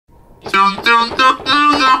I'm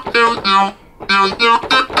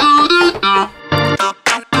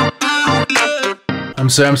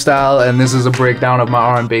Sermstyle, and this is a breakdown of my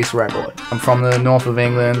RnBass record. I'm from the north of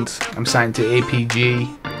England. I'm signed to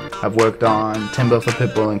APG. I've worked on Timber for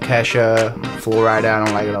Pitbull and Kesha, Full Rida, I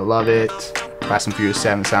Don't Like It, I Love It, Fast and Furious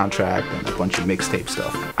 7 soundtrack, and a bunch of mixtape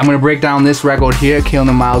stuff. I'm gonna break down this record here,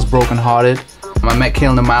 Kalin Myles Brokenhearted. I met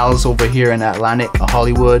Kalin Myles over here in Atlantic,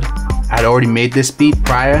 Hollywood. I'd already made this beat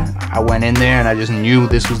prior. I went in there and I just knew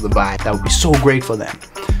this was the vibe. That would be so great for them.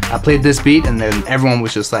 I played this beat and then everyone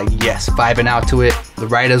was just like, yes, vibing out to it. The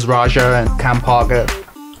writers, Raja and Cam Parker,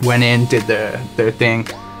 went in, did their thing.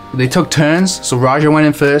 They took turns, so Raja went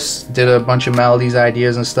in first, did a bunch of melodies,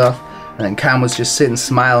 ideas and stuff, and then Cam was just sitting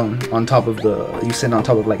smiling on top of he's sitting on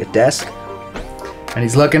top of like a desk. And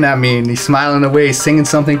he's looking at me and he's smiling away, he's singing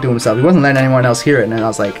something to himself. He wasn't letting anyone else hear it, and then I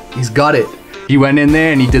was like, he's got it. He went in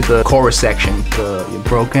there and he did the chorus section, the "You're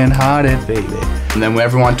broken hearted, baby." And then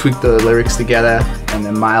everyone tweaked the lyrics together, and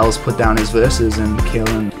then Myles put down his verses and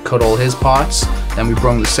Kalin cut all his parts. Then we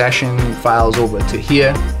brought the session files over to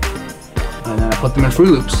here, and then I put them in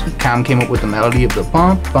Fruit Loops. Cam came up with the melody of the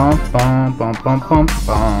bum bum bum bum bum bum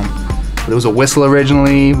bum. There was a whistle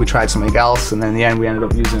originally, we tried something else, and then in the end we ended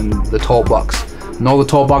up using the talk box. And all the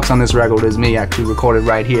talk box on this record is me actually recorded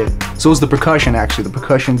right here. So is the percussion actually, the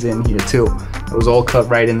percussion's in here too. It was all cut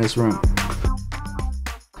right in this room.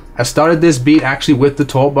 I started this beat actually with the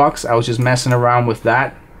talk box. I was just messing around with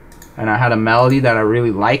that, and I had a melody that I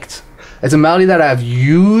really liked. It's a melody that I've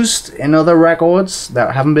used in other records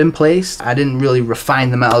that haven't been placed. I didn't really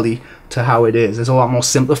refine the melody to how it is. It's a lot more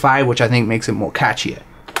simplified, which I think makes it more catchier.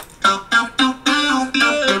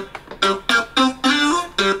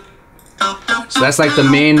 So that's like the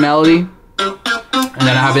main melody, and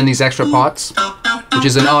then I have in these extra parts, which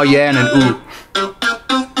is an oh yeah and an ooh.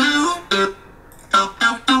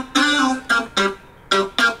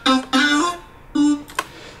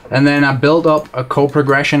 And then I built up a chord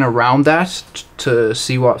progression around that to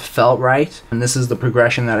see what felt right, and this is the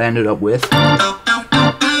progression that I ended up with.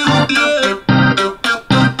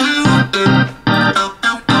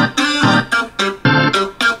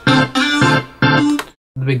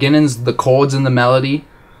 The beginning's the chords in the melody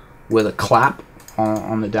with a clap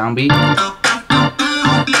on the downbeat.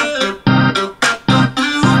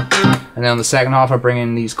 And then on the second half I bring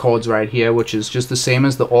in these chords right here, which is just the same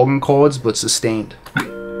as the organ chords but sustained.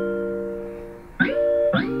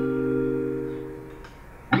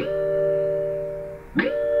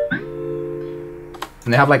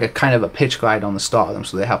 And they have like a kind of a pitch glide on the start of them,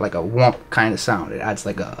 so they have like a whomp kind of sound. It adds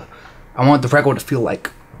like a... I want the record to feel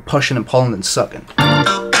like pushing and pulling and sucking.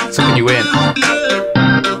 Sucking you in.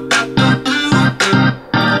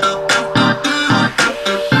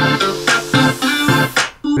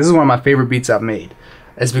 This is one of my favorite beats I've made.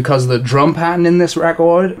 It's because the drum pattern in this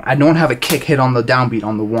record, I don't have a kick hit on the downbeat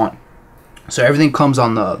on the one. So everything comes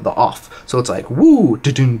on the off. So it's like woo,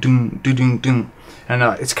 do-dum, dum, do-dum, dum. And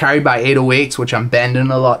it's carried by 808s, which I'm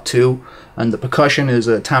bending a lot too. And the percussion is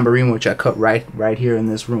a tambourine, which I cut right here in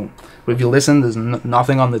this room. But if you listen, there's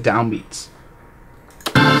nothing on the downbeats.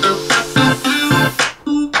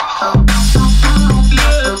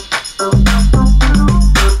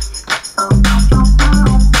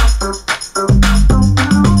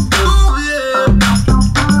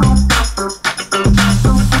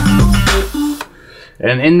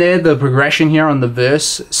 And in there, the progression here on the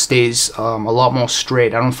verse stays a lot more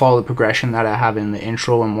straight. I don't follow the progression that I have in the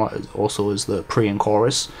intro and what also is the pre and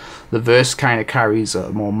chorus. The verse kind of carries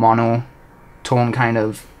a more monotone kind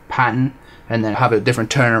of pattern, and then have a different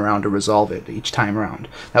turnaround to resolve it each time around.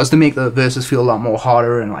 That was to make the verses feel a lot more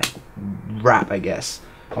harder and like rap, I guess.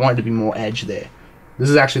 I wanted to be more edge there. This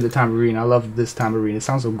is actually the tambourine. I love this tambourine. It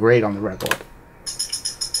sounds so great on the record.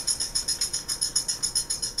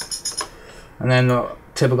 And then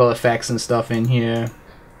typical effects and stuff in here.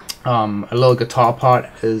 A little guitar part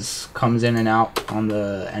comes in and out on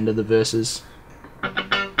the end of the verses.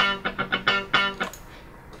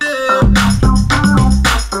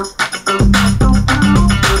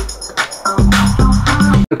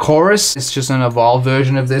 The chorus is just an evolved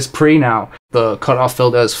version of this pre now. The cutoff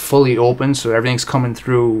filter is fully open, so everything's coming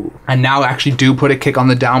through. And now I actually do put a kick on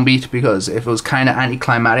the downbeat, because if it was kind of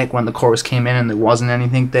anticlimactic when the chorus came in and there wasn't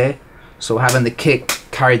anything there. So having the kick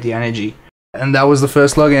carried the energy. And that was the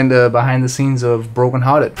first look into behind the scenes of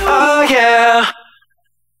Brokenhearted. Oh yeah!